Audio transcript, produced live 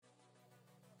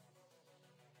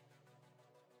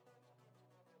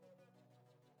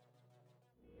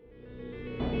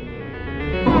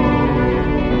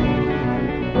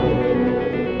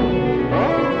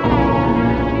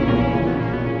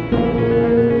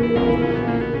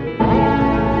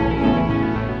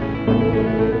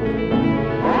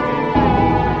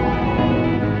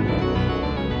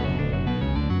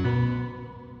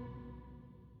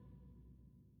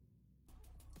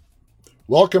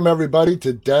Welcome, everybody,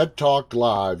 to Dead Talk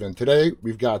Live. And today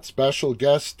we've got special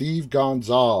guest Steve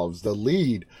Gonzalez, the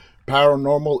lead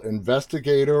paranormal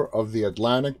investigator of the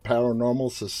Atlantic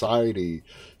Paranormal Society.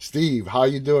 Steve, how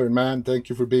you doing, man? Thank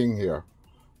you for being here.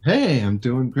 Hey, I'm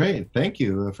doing great. Thank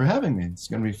you for having me. It's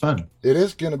going to be fun. It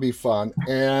is going to be fun.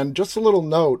 And just a little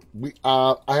note,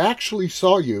 I actually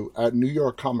saw you at New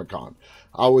York Comic Con.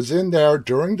 I was in there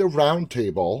during the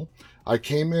roundtable. I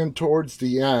came in towards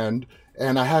the end,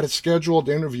 and I had a scheduled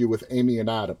interview with Amy and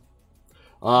Adam.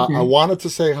 I Okay. wanted to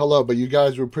say hello, but you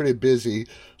guys were pretty busy.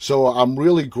 So I'm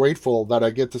really grateful that I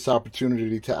get this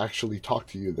opportunity to actually talk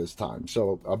to you this time.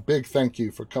 So a big thank you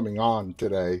for coming on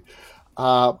today.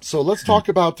 So let's talk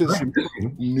about All this right.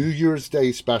 Thank you. New Year's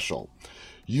Day special.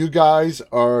 You guys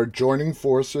are joining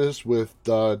forces with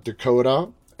Dakota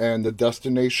and the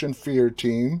Destination Fear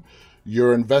team.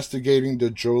 You're investigating the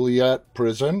Joliet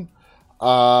prison.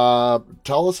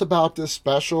 Tell us about this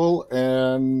special,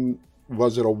 and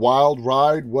was it a wild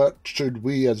ride? What should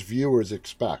we as viewers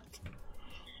expect?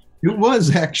 It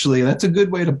was actually, that's a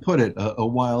good way to put it, a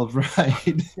wild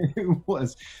ride. It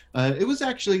was. It was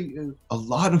actually a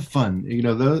lot of fun.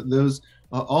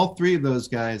 All three of those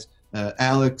guys,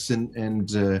 Alex and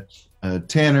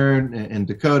Tanner and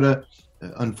Dakota.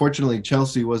 Unfortunately,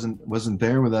 Chelsea wasn't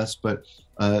there with us, but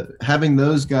having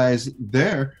those guys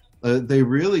there, they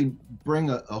really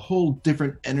bring a whole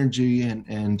different energy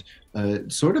and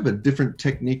sort of a different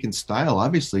technique and style.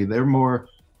 Obviously, they're more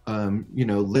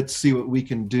let's see what we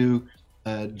can do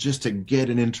just to get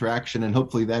an interaction, and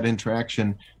hopefully that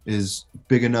interaction is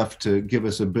big enough to give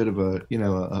us a bit of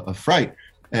a fright,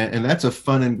 and that's a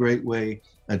fun and great way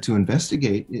to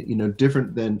investigate.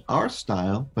 Different than our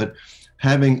style, but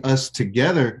having us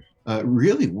together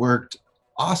really worked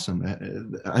awesome.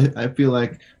 I feel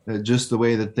like just the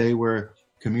way that they were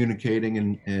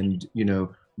communicating and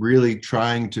really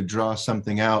trying to draw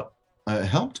something out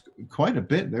helped quite a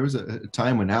bit. There was a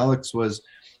time when Alex was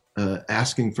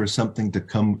asking for something to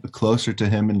come closer to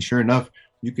him, and sure enough,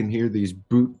 you can hear these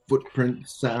boot footprint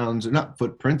sounds, or not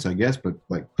footprints, I guess, but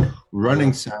like Yeah,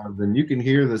 running sounds, and you can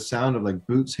hear the sound of like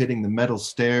boots hitting the metal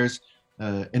stairs,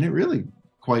 and it really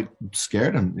quite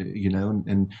scared him,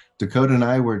 And Dakota and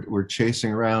I were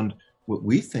chasing around what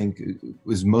we think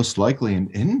was most likely an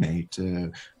inmate.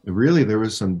 Really, there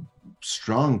was some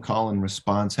strong call and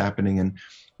response happening, and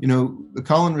the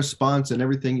call and response and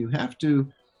everything, you have to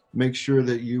make sure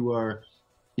that you are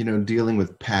dealing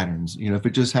with patterns. If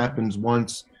it just happens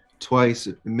once, twice,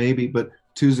 maybe, but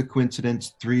two is a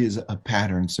coincidence, three is a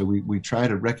pattern. So we try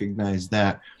to recognize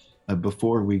that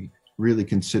before we really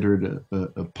considered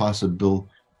a possible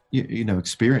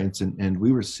experience, and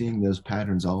we were seeing those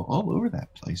patterns all over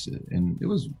that place, and it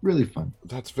was really fun.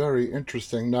 that's very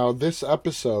interesting. Now, this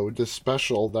episode, this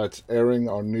special that's airing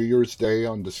on New Year's Day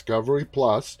on Discovery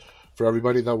Plus, for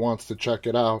everybody that wants to check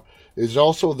it out, is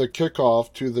also the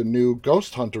kickoff to the new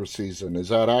Ghost Hunter season. Is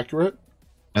that accurate?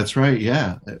 That's right.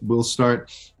 Yeah, we'll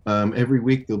start every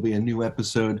week. There'll be a new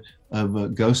episode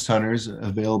of Ghost Hunters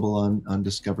available on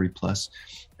Discovery Plus,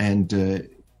 and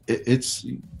it's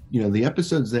the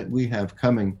episodes that we have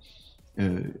coming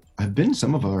uh, have been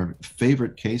some of our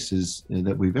favorite cases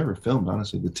that we've ever filmed.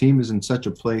 Honestly, the team is in such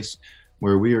a place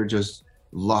where we are just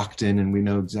locked in, and we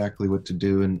know exactly what to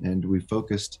do, and we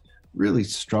focused really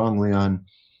strongly on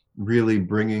really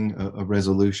bringing a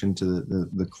resolution to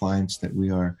the clients that we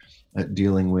are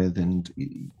dealing with.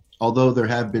 And although there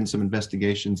have been some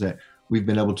investigations that we've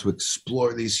been able to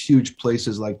explore these huge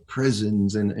places like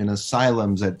prisons and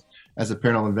asylums, that as a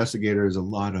paranormal investigator is a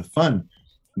lot of fun,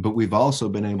 but we've also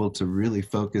been able to really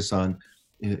focus on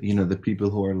the people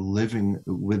who are living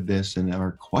with this and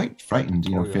are quite frightened,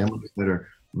 Oh, yeah. families that are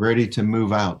ready to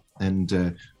move out.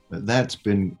 And that's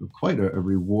been quite a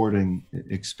rewarding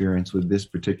experience with this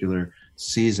particular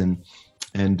season.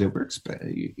 And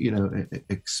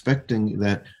expecting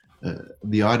that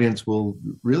the audience will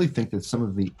really think that some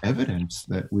of the evidence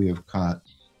that we have caught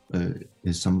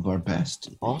is some of our best.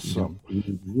 Awesome.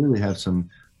 We really have some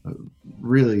uh,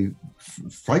 really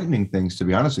frightening things, to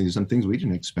be honest with you, some things we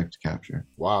didn't expect to capture.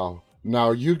 Wow.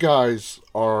 Now, you guys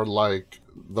are like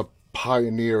the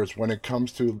pioneers when it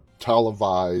comes to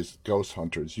televised ghost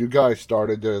hunters. You guys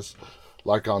started this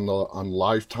like on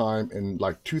Lifetime in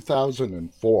like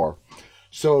 2004.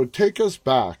 So take us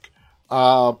back.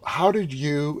 How did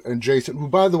you and Jason, who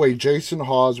by the way, Jason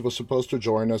Hawes was supposed to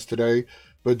join us today,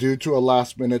 but due to a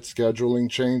last minute scheduling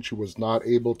change, he was not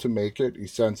able to make it. He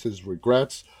sends his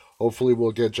regrets. Hopefully,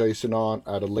 we'll get Jason on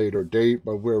at a later date,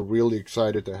 but we're really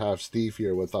excited to have Steve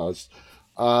here with us.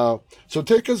 So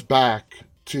take us back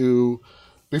to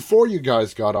before you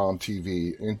guys got on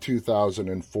TV in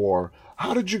 2004,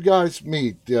 how did you guys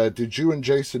meet? Did you and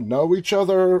Jason know each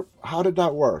other? How did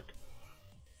that work?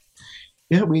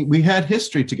 Yeah, we had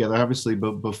history together, obviously,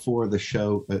 but before the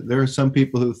show, there are some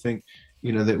people who think,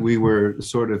 that we were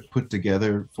sort of put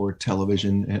together for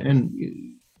television,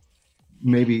 and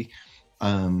maybe,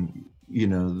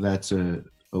 that's a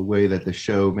way that the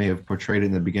show may have portrayed it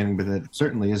in the beginning, but that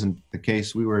certainly isn't the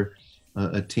case. We were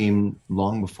a team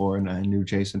long before, and I knew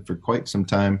Jason for quite some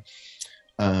time.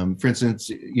 For instance,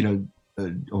 John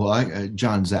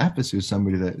Zaffis, who's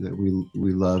somebody that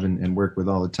we love and work with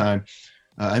all the time.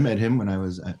 I met him when I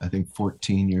was, I think,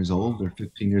 14 years old or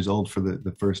 15 years old for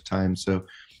the first time. So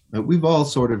we've all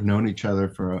sort of known each other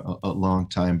for a long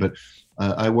time. But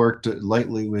I worked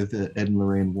lightly with Ed and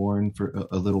Lorraine Warren for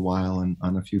a little while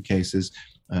on a few cases.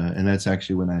 And that's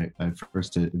actually when I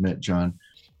first met John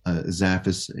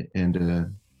Zaffis.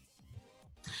 And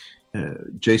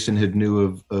Jason had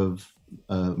knew of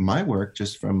my work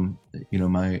just from,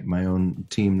 my own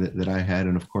team that I had.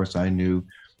 And of course, I knew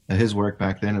his work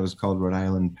back then. It was called Rhode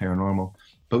Island Paranormal,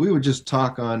 but we would just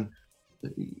talk on,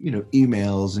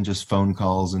 emails and just phone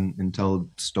calls and tell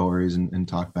stories and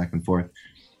talk back and forth.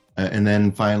 And then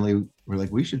finally we're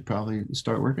like, we should probably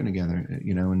start working together,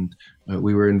 and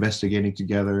we were investigating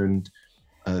together. And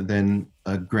then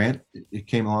Grant it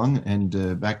came along,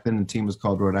 and back then the team was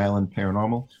called Rhode Island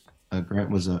Paranormal. Grant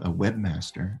was a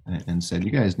webmaster and said,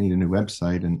 you guys need a new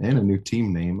website and a new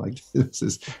team name. Like, this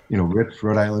is, Rich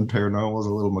Rhode Island Paranormal is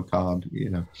a little macabre,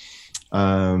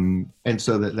 and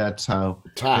so that's how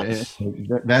TAPS.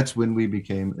 That's when we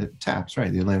became TAPS,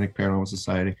 right? The Atlantic Paranormal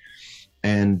Society.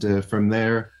 And from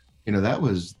there, that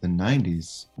was the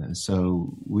 90s.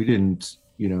 So we didn't,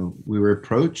 we were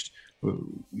approached.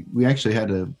 We actually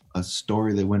had a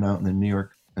story that went out in the New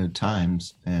York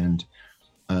Times, and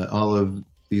all of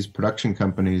these production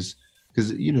companies,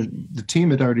 because the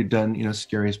team had already done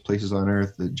Scariest Places on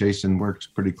Earth, that Jason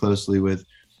worked pretty closely with,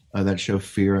 that show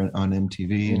Fear on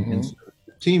MTV. Mm-hmm. And so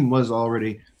the team was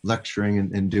already lecturing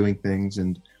and doing things,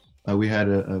 and we had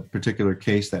a particular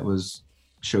case that was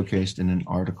showcased in an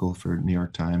article for New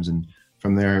York Times, and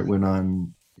from there it went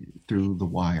on through The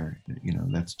Wire.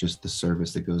 That's just the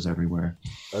service that goes everywhere.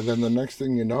 And then the next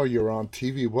thing you know, you're on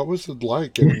TV. What was it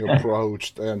like getting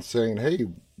approached and saying, hey,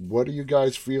 what do you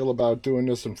guys feel about doing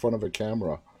this in front of a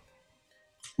camera?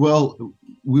 Well,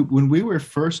 when we were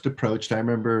first approached, I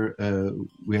remember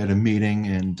we had a meeting,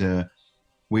 and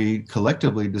we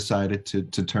collectively decided to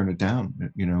turn it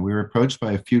down. We were approached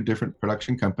by a few different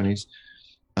production companies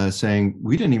saying,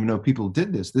 we didn't even know people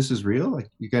did this. This is real?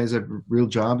 Like, you guys have real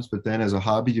jobs, but then as a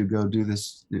hobby, you go do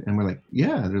this? And we're like,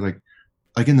 yeah. They're like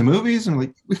in the movies? And we're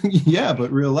like, yeah,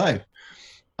 but real life.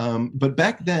 But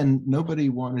back then, nobody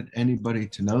wanted anybody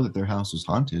to know that their house was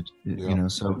haunted, Yeah.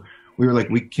 so we were like,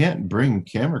 we can't bring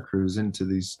camera crews into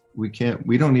these. We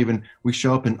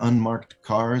show up in unmarked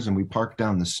cars and we park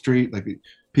down the street. Like,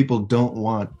 people don't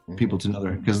want people to know,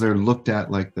 because they're looked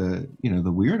at like the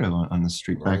weirdo on the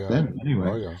street back then. Anyway.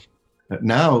 Oh, yeah.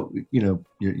 Now,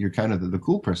 you're kind of the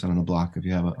cool person on the block if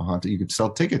you have a haunted. You could sell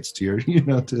tickets to your,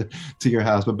 to your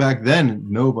house. But back then,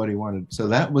 nobody wanted. So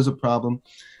that was a problem.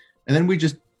 And then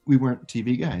we weren't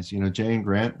TV guys. Jay and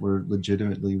Grant were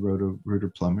legitimately rotor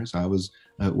plumbers. I was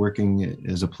working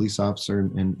as a police officer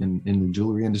in the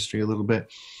jewelry industry a little bit.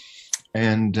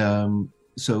 And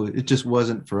so it just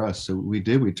wasn't for us. So we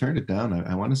turned it down,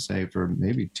 I want to say, for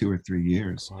maybe 2 or 3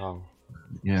 years. Wow.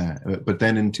 Yeah. But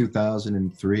then in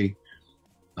 2003,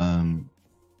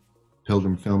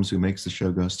 Pilgrim Films, who makes the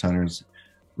show Ghost Hunters,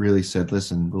 really said,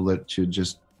 listen, we'll let you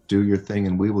just do your thing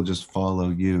and we will just follow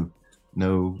you.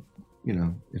 No,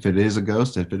 if it is a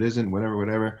ghost, if it isn't,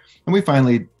 whatever. And we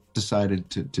finally decided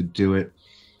to do it.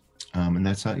 And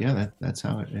that's how, that's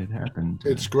how it happened.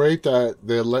 It's great that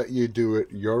they let you do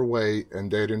it your way and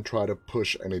they didn't try to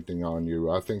push anything on you.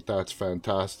 I think that's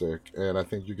fantastic. And I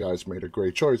think you guys made a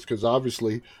great choice, because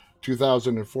obviously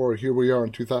 2004, here we are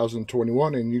in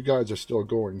 2021, and you guys are still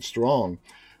going strong.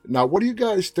 Now, what do you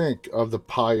guys think of the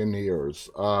pioneers,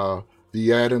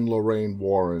 the Ed and Lorraine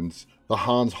Warrens, the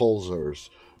Hans Holzers,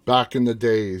 back in the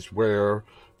days where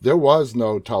there was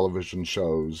no television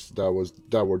shows that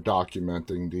were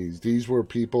documenting these? These were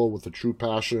people with a true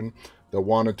passion that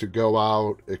wanted to go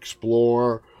out,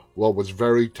 explore what was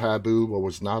very taboo, what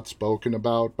was not spoken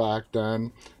about back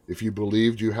then. If you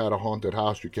believed you had a haunted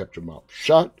house, you kept your mouth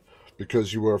shut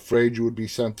because you were afraid you would be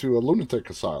sent to a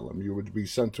lunatic asylum. You would be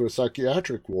sent to a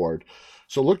psychiatric ward.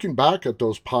 So looking back at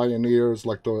those pioneers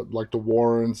like the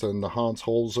Warrens and the Hans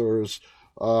Holzers,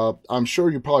 I'm sure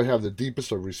you probably have the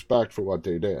deepest of respect for what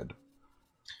they did.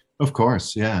 Of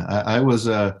course, yeah. I was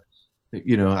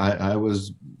I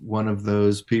was one of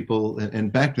those people,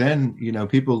 and back then,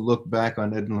 people look back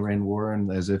on Ed and Lorraine Warren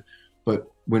as if,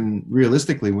 but when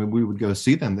realistically, when we would go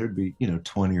see them, there'd be,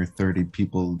 20 or 30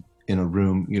 people in a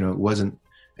room. It wasn't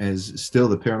as still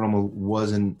the paranormal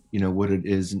wasn't, what it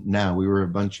is now. We were a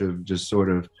bunch of just sort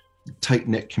of tight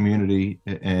knit community,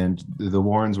 and the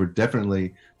Warrens were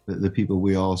definitely the people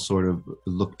we all sort of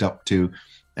looked up to,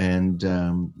 and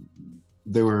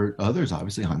there were others,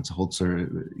 obviously. Hans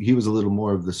Holzer, he was a little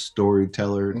more of the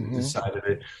storyteller side of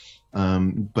it.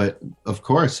 But of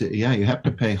course, yeah, you have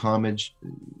to pay homage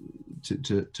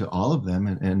to all of them.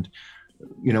 And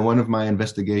one of my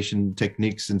investigation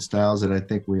techniques and styles that I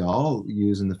think we all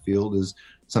use in the field is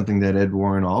something that Ed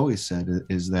Warren always said,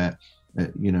 is that,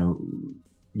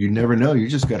 you never know. You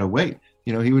just got to wait.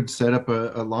 He would set up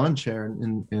a lawn chair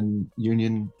in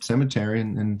Union Cemetery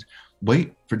and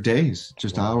wait for days,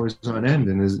 just hours on end.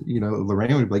 And as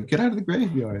Lorraine would be like, "Get out of the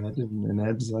graveyard." And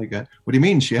Ed's like, "What do you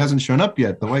mean? She hasn't shown up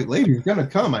yet. The white lady's gonna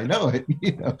come. I know it."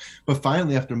 But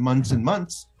finally, after months and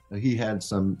months, he had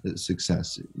some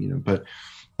success. But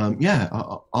yeah,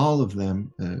 all of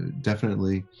them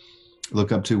definitely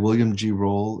look up to. William G.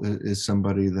 Roll is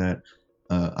somebody that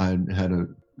I had a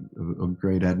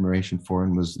great admiration for,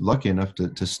 and was lucky enough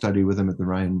to study with him at the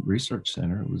Ryan Research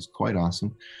Center. It was quite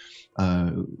awesome.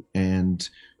 And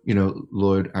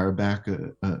Lloyd Auerbach,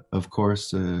 of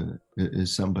course,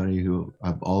 is somebody who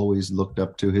I've always looked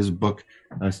up to. His book,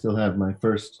 I still have my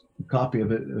first copy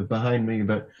of it behind me,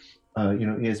 but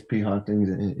ESP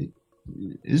Hauntings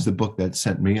is the book that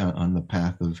sent me on the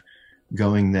path of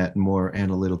going that more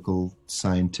analytical,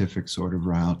 scientific sort of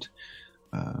route.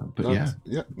 But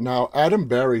yeah. Now, Adam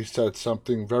Berry said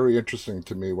something very interesting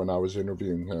to me when I was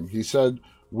interviewing him. He said,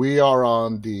 "We are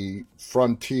on the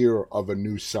frontier of a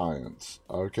new science."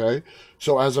 Okay,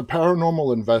 so as a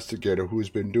paranormal investigator who's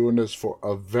been doing this for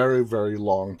a very, very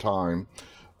long time,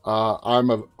 I'm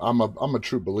a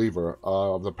true believer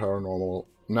of the paranormal.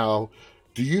 Now,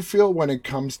 do you feel when it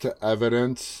comes to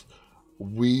evidence,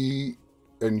 we,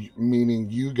 and meaning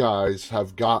you guys,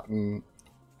 have gotten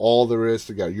all there is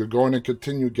to get? You're going to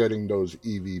continue getting those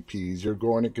EVPs. You're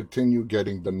going to continue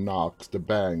getting the knocks, the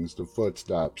bangs, the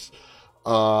footsteps.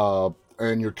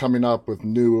 And you're coming up with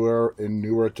newer and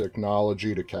newer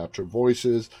technology to capture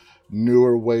voices,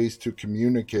 newer ways to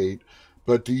communicate.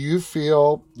 But do you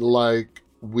feel like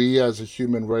we as a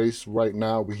human race right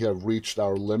now, we have reached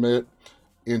our limit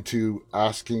into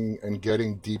asking and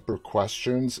getting deeper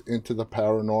questions into the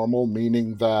paranormal,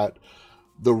 meaning that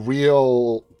the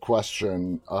real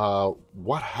question,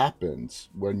 what happens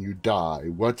when you die?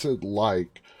 What's it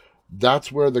like?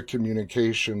 That's where the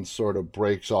communication sort of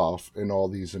breaks off in all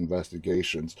these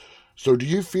investigations. So do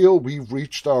you feel we've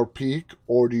reached our peak,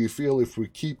 or do you feel if we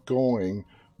keep going,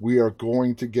 we are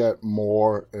going to get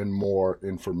more and more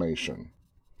information?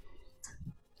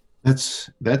 That's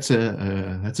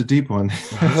a deep one.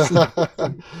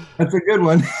 that's a good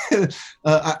one.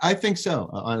 I think so.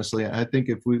 Honestly, I think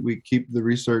if we keep the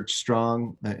research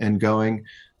strong and going,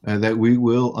 that we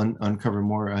will uncover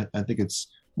more. I think it's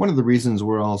one of the reasons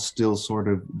we're all still sort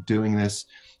of doing this.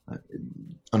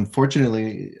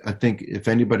 Unfortunately, I think if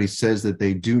anybody says that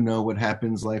they do know what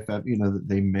happens life after, that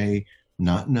they may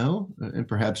not know, and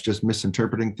perhaps just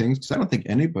misinterpreting things, because I don't think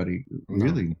anybody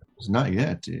really knows, not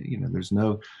yet. There's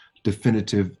no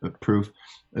definitive proof.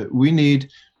 We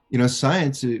need,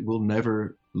 science will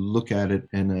never look at it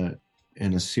in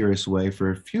a serious way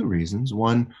for a few reasons.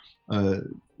 One,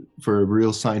 for a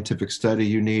real scientific study,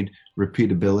 you need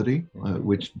repeatability,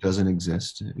 which doesn't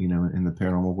exist, in the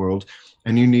paranormal world,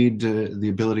 and you need the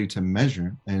ability to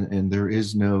measure, and there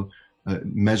is no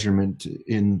measurement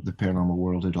in the paranormal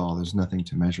world at all. There's nothing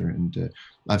to measure. And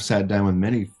I've sat down with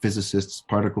many physicists,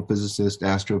 particle physicists,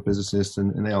 astrophysicists,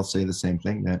 and they all say the same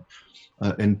thing, that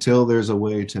until there's a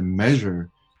way to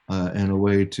measure and a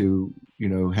way to,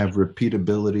 have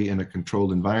repeatability in a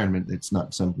controlled environment, it's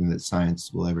not something that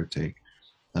science will ever take,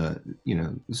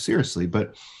 seriously.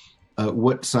 But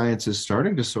what science is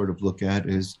starting to sort of look at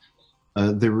is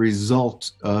the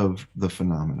result of the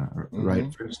phenomena,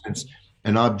 right? For instance,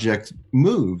 an object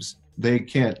moves. They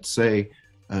can't say,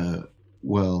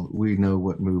 well, we know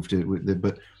what moved it,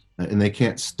 but and they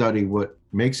can't study what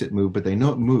makes it move, but they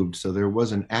know it moved, so there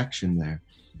was an action there.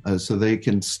 So they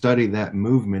can study that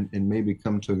movement and maybe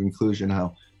come to a conclusion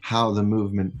how the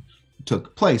movement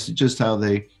took place, just how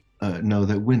they know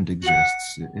that wind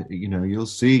exists. You'll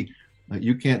see,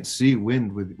 you can't see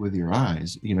wind with your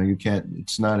eyes. You can't,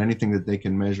 it's not anything that they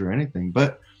can measure anything,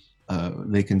 but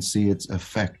they can see its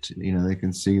effect. They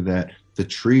can see that the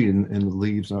tree and the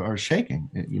leaves are shaking.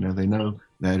 They know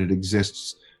that it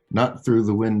exists not through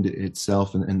the wind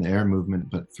itself and the air movement,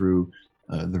 but through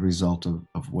the result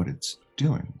of what it's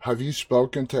doing. Have you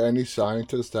spoken to any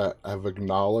scientists that have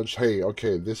acknowledged, hey,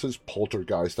 okay, this is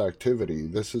poltergeist activity.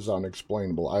 This is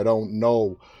unexplainable. I don't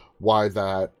know why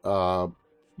that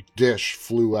dish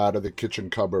flew out of the kitchen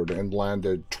cupboard and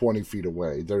landed 20 feet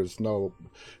away. There's no.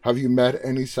 Have you met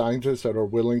any scientists that are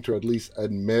willing to at least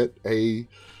admit, hey,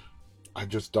 I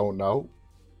just don't know?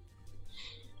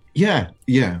 Yeah,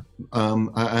 yeah.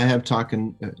 I have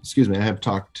excuse me, I have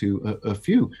talked to a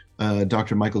few.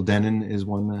 Dr. Michael Dennin is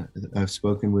one that I've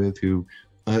spoken with who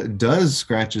does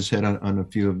scratch his head on a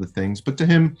few of the things, but to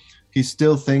him, he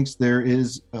still thinks there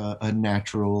is a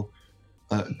natural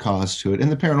cause to it, and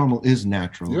the paranormal is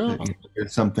natural. Yeah.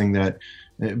 It's something that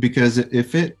because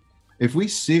if we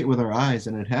see it with our eyes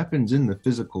and it happens in the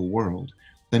physical world,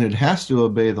 then it has to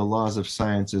obey the laws of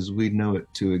science as we know it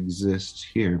to exist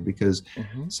here. Because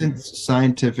since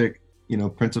scientific,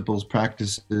 principles,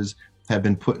 practices have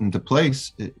been put into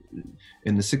place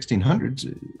in the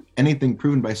 1600s, anything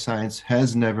proven by science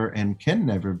has never and can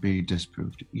never be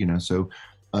disproved. So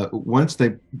once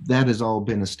that has all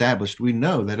been established, we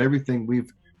know that everything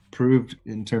we've proved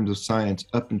in terms of science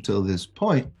up until this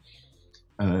point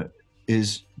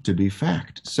is to be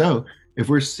fact. So if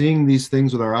we're seeing these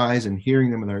things with our eyes and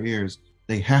hearing them with our ears,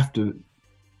 they have to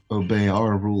obey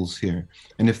our rules here.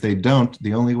 And if they don't,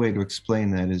 the only way to explain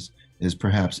that is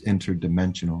perhaps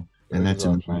interdimensional, and that's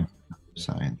in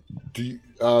science.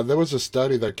 There was a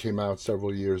study that came out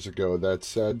several years ago that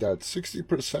said that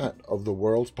 60% of the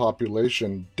world's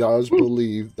population does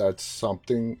believe that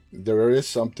there is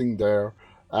something there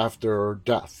after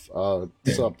death.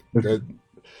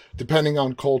 Depending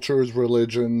on cultures,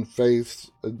 religion, faiths,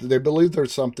 they believe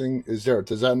there's something is there.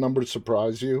 Does that number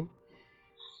surprise you?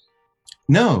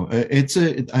 No,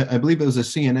 I believe it was a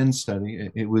CNN study.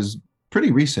 It was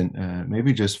pretty recent,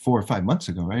 maybe just 4 or 5 months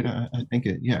ago, right? I think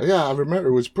yeah. Yeah, I remember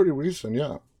it was pretty recent.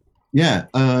 Yeah. Yeah.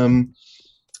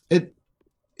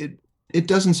 It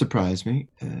doesn't surprise me.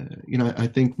 I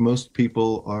think most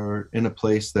people are in a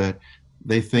place that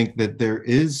they think that there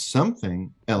is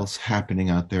something else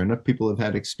happening out there. Enough people have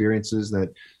had experiences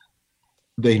that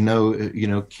they know,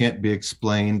 can't be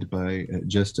explained by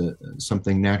just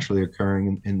something naturally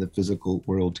occurring in the physical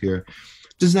world here.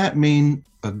 Does that mean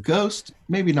a ghost?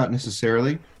 Maybe not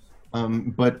necessarily,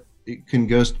 but can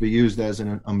ghost be used as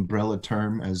an umbrella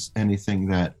term as anything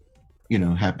that,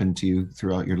 happened to you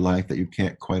throughout your life that you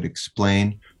can't quite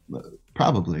explain?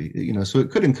 Probably, so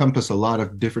it could encompass a lot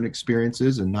of different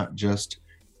experiences and not just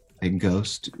a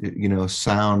ghost, a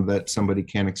sound that somebody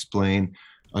can't explain,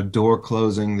 a door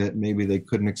closing that maybe they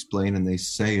couldn't explain and they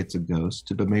say it's a ghost,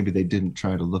 but maybe they didn't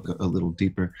try to look a little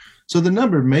deeper. So the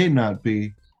number may not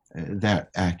be that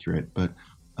accurate, but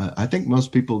I think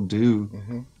most people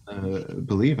do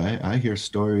believe. I hear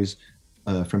stories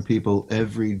from people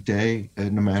every day,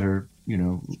 no matter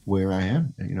where I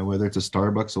am, whether it's a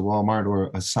Starbucks, a Walmart,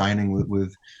 or a signing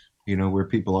with where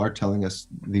people are telling us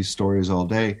these stories all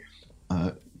day.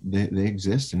 They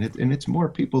exist, and it's more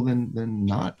people than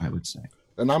not, I would say.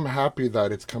 And I'm happy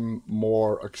that it's come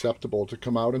more acceptable to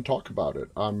come out and talk about it.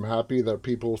 I'm happy that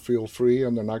people feel free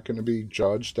and they're not going to be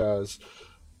judged as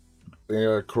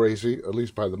crazy, at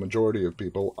least by the majority of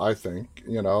people, I think.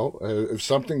 If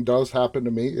something does happen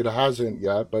to me, it hasn't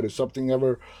yet, but if something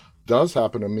ever does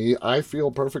happen to me, I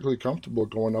feel perfectly comfortable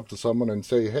going up to someone and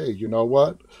say, hey, you know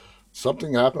what?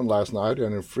 Something happened last night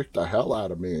and it freaked the hell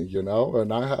out of me,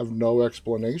 and I have no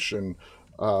explanation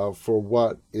for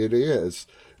what it is.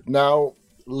 Now,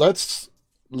 let's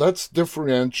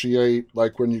differentiate,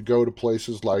 like when you go to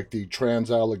places like the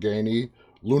Trans-Allegheny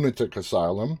Lunatic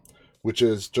Asylum, which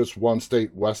is just one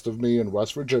state west of me in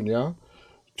West Virginia,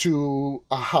 to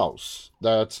a house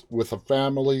that's with a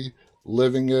family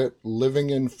living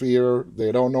in fear.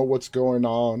 They don't know what's going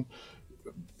on.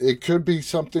 It could be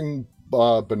something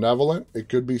benevolent. It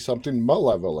could be something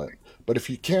malevolent. But if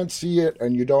you can't see it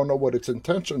and you don't know what its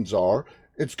intentions are,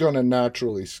 it's going to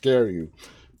naturally scare you.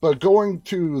 But going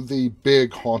to the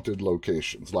big haunted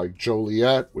locations like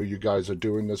Joliet, where you guys are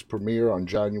doing this premiere on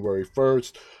January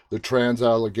 1st, the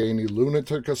Trans-Allegheny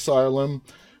Lunatic Asylum,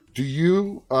 do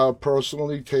you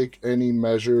personally take any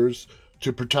measures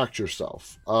to protect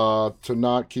yourself, to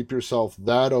not keep yourself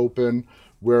that open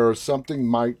where something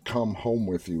might come home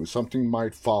with you, something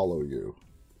might follow you?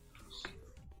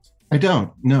 I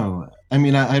don't, no. I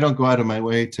mean, I don't go out of my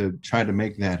way to try to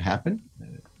make that happen.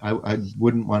 I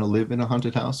wouldn't want to live in a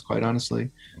haunted house, quite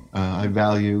honestly. I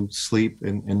value sleep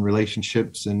and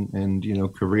relationships and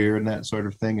career and that sort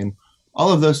of thing. And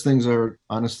all of those things are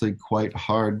honestly quite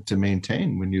hard to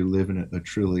maintain when you live in a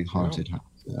truly haunted house.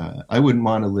 I wouldn't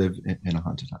want to live in a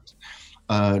haunted house.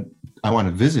 Uh, I want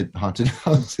to visit haunted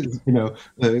houses,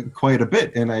 quite a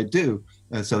bit, and I do.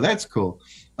 So that's cool.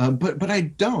 But I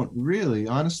don't really,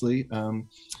 honestly.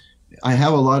 I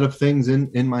have a lot of things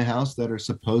in my house that are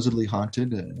supposedly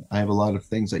haunted. I have a lot of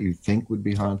things that you think would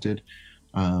be haunted,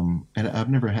 and I've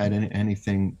never had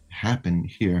anything happen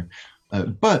here.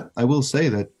 But I will say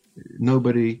that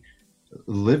nobody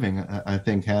living, I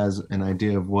think, has an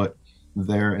idea of what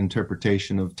their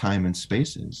interpretation of time and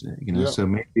space is. Yeah, So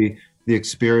maybe the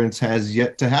experience has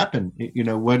yet to happen.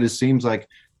 What it seems like.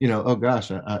 Oh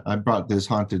gosh, I brought this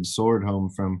haunted sword home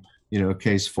from a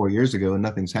case 4 years ago, and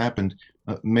nothing's happened.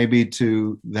 Maybe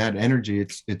to that energy,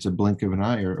 it's a blink of an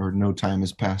eye, or no time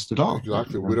has passed at all.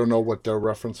 exactly. We don't know what their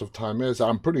reference of time is.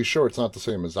 I'm pretty sure it's not the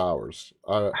same as ours.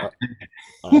 I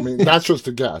mean, that's just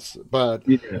a guess. But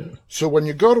Yeah. so when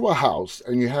you go to a house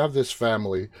and you have this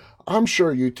family, I'm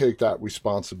sure you take that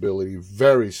responsibility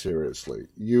very seriously.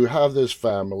 You have this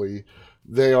family,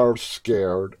 they are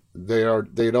scared, they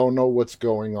don't know what's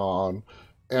going on,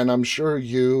 and I'm sure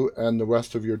you and the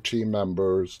rest of your team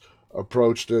members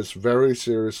approach this very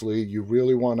seriously. You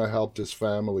really want to help this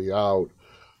family out.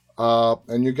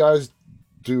 And you guys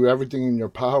do everything in your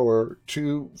power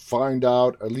to find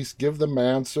out, at least give them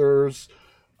answers.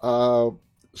 uh,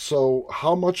 so,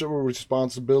 how much of a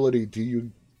responsibility do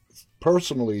you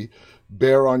personally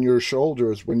bear on your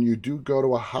shoulders when you do go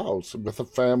to a house with a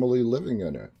family living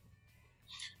in it?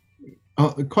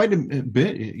 Quite a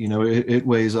bit. It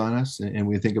weighs on us, and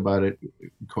we think about it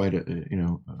quite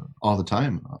all the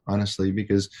time, honestly,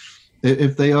 because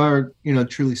if they are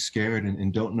truly scared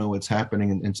and don't know what's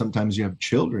happening, and sometimes you have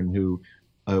children who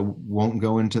won't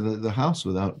go into the house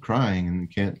without crying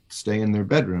and can't stay in their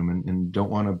bedroom, and don't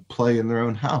want to play in their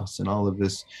own house, and all of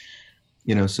this,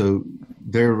 so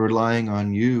they're relying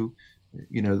on you.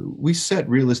 We set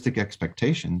realistic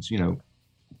expectations.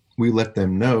 We let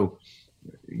them know.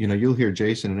 You'll hear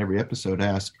Jason in every episode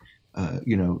ask,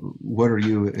 what are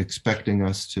you expecting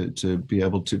us to be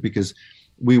able to, because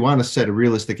we want to set a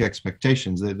realistic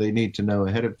expectations. They need to know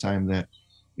ahead of time that,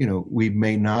 we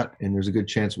may not, and there's a good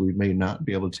chance we may not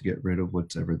be able to get rid of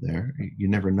what's ever there. You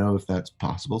never know if that's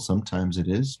possible. Sometimes it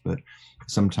is, but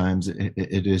sometimes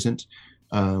it isn't.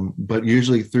 But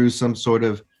usually through some sort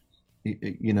of,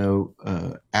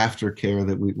 aftercare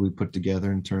that we put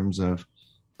together in terms of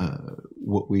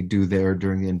what we do there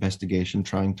during the investigation,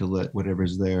 trying to let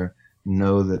whatever's there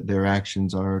know that their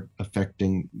actions are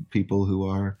affecting people who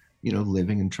are,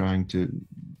 living and trying to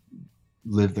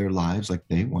live their lives like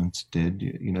they once did.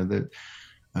 That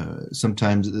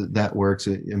sometimes that works.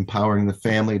 Empowering the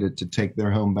family to take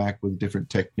their home back with different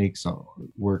techniques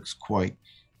works quite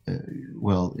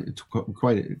well. It's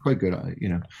quite good.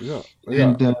 Yeah, yeah.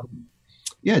 And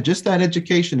yeah, just that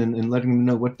education and letting them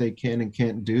know what they can and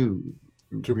can't do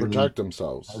To really protect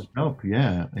themselves. help.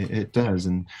 Yeah, it does.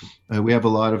 And we have a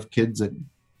lot of kids that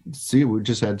see. We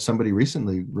just had somebody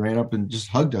recently ran up and just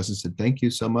hugged us and said, "Thank you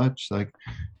so much." Like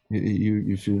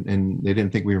you should, and they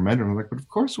didn't think we remembered them. I'm like, but of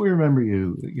course we remember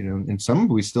you. And some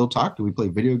we still talk to. We play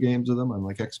video games with them on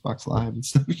like Xbox Live and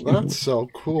stuff. That's so Yeah.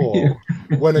 cool.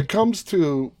 When it comes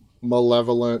to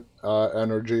malevolent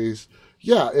energies,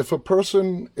 yeah, if a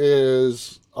person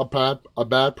is a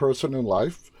bad person in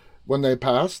life, when they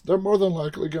pass, they're more than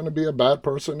likely going to be a bad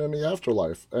person in the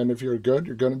afterlife. And if you're good,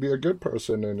 you're going to be a good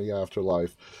person in the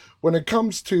afterlife. When it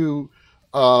comes to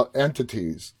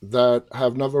entities that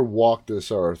have never walked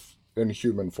this earth in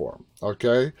human form,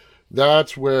 okay,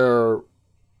 that's where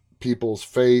people's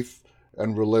faith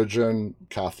and religion,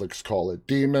 Catholics call it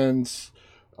demons,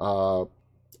 uh,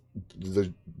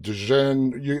 the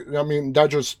jinn. I mean, that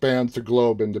just spans the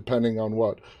globe, and depending on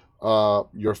what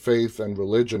your faith and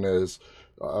religion is,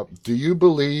 do you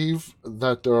believe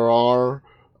that there are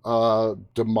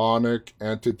demonic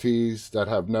entities that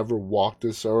have never walked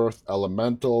this earth,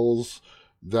 elementals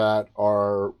that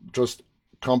are just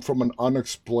come from an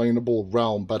unexplainable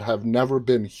realm but have never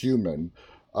been human?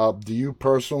 Do you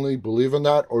personally believe in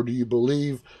that, or do you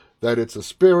believe that it's a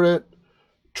spirit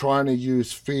trying to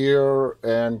use fear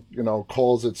and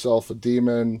calls itself a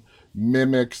demon,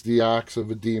 mimics the acts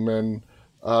of a demon,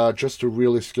 just to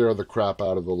really scare the crap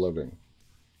out of the living?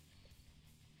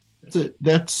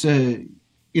 That's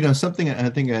something I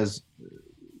think as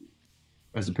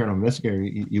a paranormal investigator,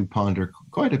 you ponder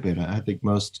quite a bit. I think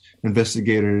most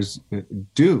investigators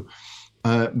do.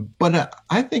 But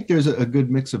I think there's a good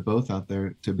mix of both out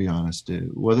there, to be honest.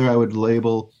 Whether I would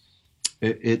label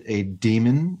it a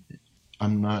demon,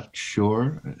 I'm not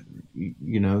sure,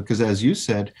 because as you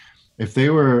said, if they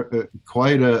were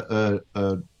quite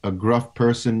a gruff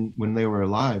person when they were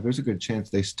alive, there's a good chance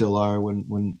they still are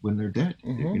when they're dead.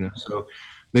 Hmm. So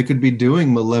they could be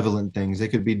doing malevolent things. They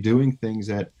could be doing things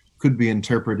that could be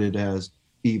interpreted as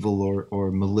evil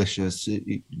or malicious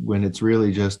when it's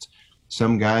really just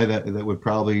some guy that would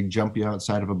probably jump you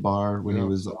outside of a bar when he Yeah.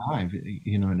 was alive.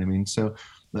 You know what I mean? So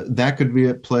that could be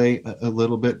at play a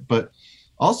little bit, but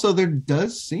also there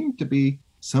does seem to be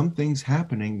some things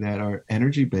happening that are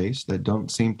energy based that don't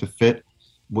seem to fit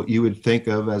what you would think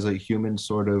of as a human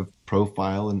sort of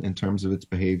profile in terms of its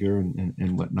behavior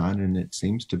and whatnot. And it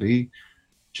seems to be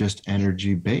just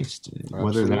energy based.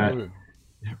 Whether that Absolutely.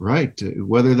 right,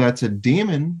 whether that's a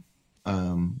demon,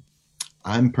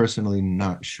 I'm personally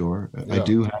not sure. I Yeah.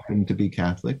 do happen to be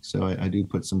Catholic, so I do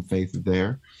put some faith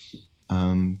there.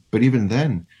 But even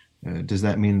then, does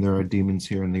that mean there are demons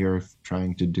here on the earth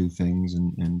trying to do things?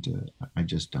 And I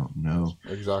just don't know.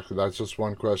 Exactly. That's just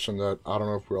one question that I don't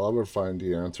know if we'll ever find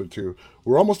the answer to.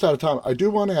 We're almost out of time. I do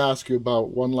want to ask you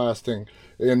about one last thing.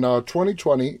 In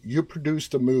 2020, you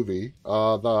produced a movie,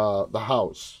 the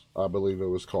House, I believe it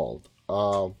was called.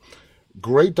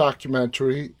 Great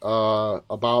documentary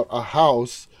about a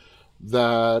house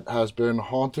that has been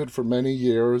haunted for many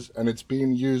years, and it's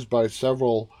being used by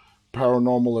several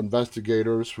paranormal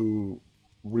investigators who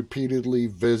repeatedly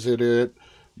visit it,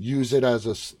 use it as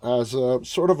a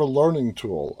sort of a learning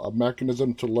tool, a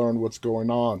mechanism to learn what's going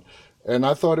on. And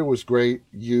I thought it was great.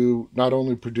 You not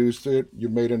only produced it, you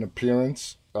made an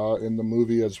appearance in the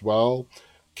movie as well,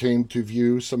 came to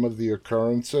view some of the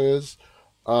occurrences.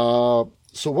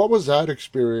 So, what was that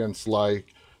experience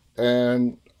like?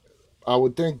 And I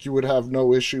would think you would have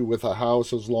no issue with a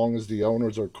house as long as the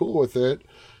owners are cool with it,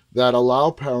 that allow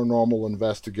paranormal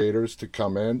investigators to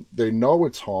come in. They know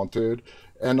it's haunted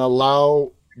and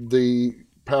allow the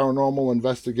paranormal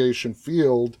investigation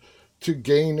field to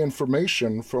gain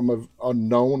information from a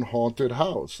known haunted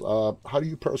house. How do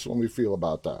you personally feel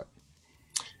about that?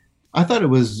 I thought it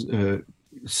was,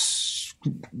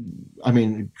 I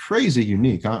mean, crazy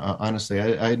unique. Honestly,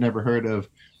 I had never heard of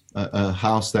a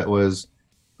house that was,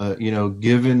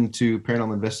 given to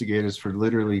paranormal investigators for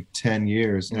literally 10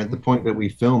 years. And at the Hmm. point that we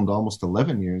filmed, almost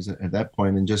 11 years at that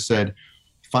point, and just said,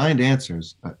 find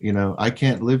answers. I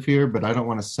can't live here, but I don't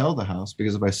want to sell the house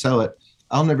because if I sell it,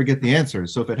 I'll never get the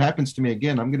answers. So if it happens to me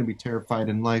again, I'm going to be terrified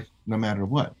in life no matter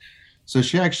what. So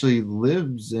she actually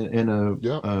lives in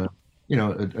Yeah.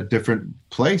 a different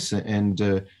place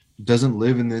and doesn't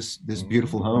live in this Hmm.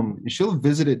 beautiful home. She'll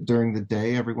visit it during the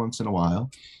day every once in a while,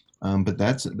 but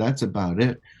that's about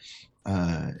it.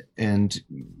 And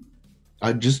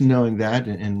I just knowing that,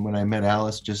 and when I met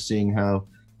Alice, just seeing how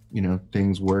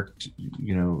things worked,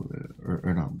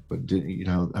 or not, but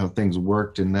how things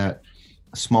worked in that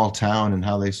small town and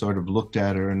how they sort of looked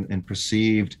at her and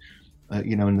perceived,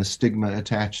 and the stigma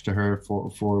attached to her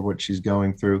for what she's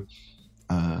going through.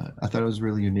 I thought it was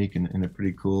really unique and a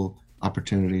pretty cool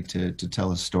opportunity to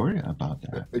tell a story about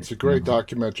that. It's a great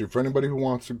documentary. For anybody who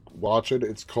wants to watch it,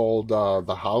 it's called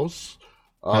The House.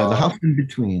 The Uh, house in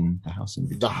between, the house in The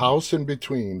between. House in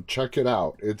Between. Check it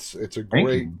out. It's a Thank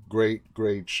great, you. great,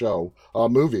 great show.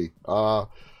 Movie.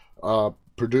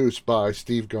 Produced by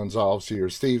Steve Gonzalez here.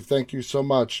 Steve, thank you so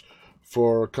much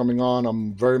for coming on.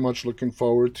 I'm very much looking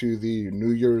forward to the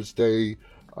New Year's Day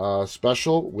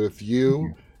special with Thank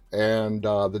you you. and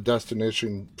the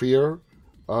Destination Fear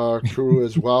crew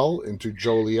as well into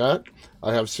Joliet.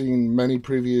 I have seen many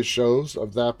previous shows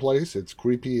of that place. It's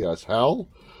creepy as hell.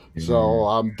 So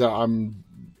Yeah. I'm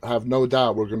have no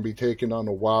doubt we're going to be taken on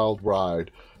a wild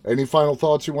ride. Any final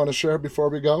thoughts you want to share before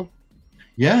we go?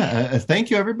 Yeah, thank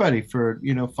you everybody for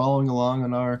following along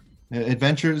on our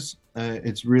adventures.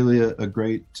 It's really a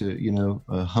great,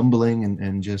 humbling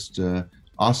and just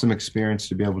awesome experience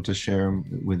to be able to share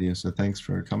 'em with you. So thanks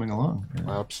for coming along.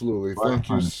 Absolutely. A lot of Thank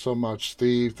you fun. so much,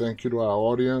 Steve. Thank you to our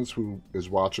audience who is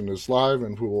watching this live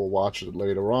and who will watch it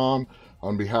later on.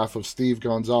 On behalf of Steve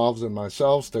Gonzalez and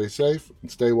myself, stay safe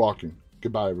and stay walking.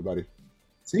 Goodbye, everybody.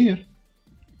 See you.